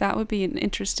sharks? Like, that would be an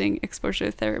interesting exposure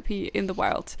therapy in the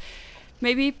wild.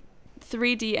 Maybe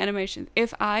 3D animation.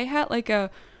 If I had like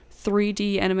a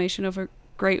 3D animation of a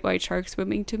great white shark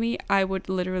swimming to me, I would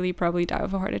literally probably die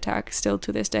of a heart attack still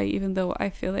to this day, even though I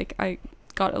feel like I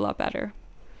got a lot better.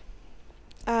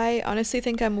 I honestly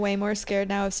think I'm way more scared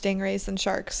now of stingrays than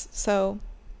sharks, so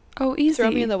Oh, easy.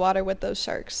 throw me in the water with those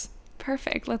sharks.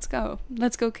 Perfect. Let's go.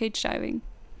 Let's go cage diving.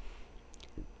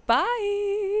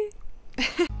 Bye.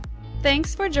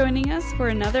 Thanks for joining us for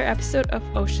another episode of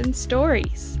Ocean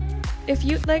Stories. If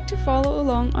you'd like to follow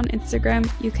along on Instagram,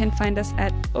 you can find us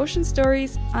at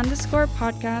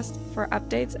oceanstories_podcast for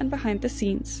updates and behind the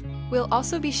scenes. We'll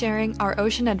also be sharing our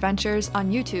ocean adventures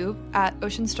on YouTube at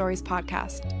Ocean Stories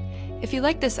Podcast. If you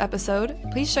like this episode,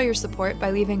 please show your support by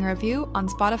leaving a review on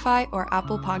Spotify or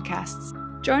Apple Podcasts.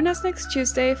 Join us next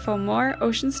Tuesday for more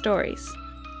Ocean Stories.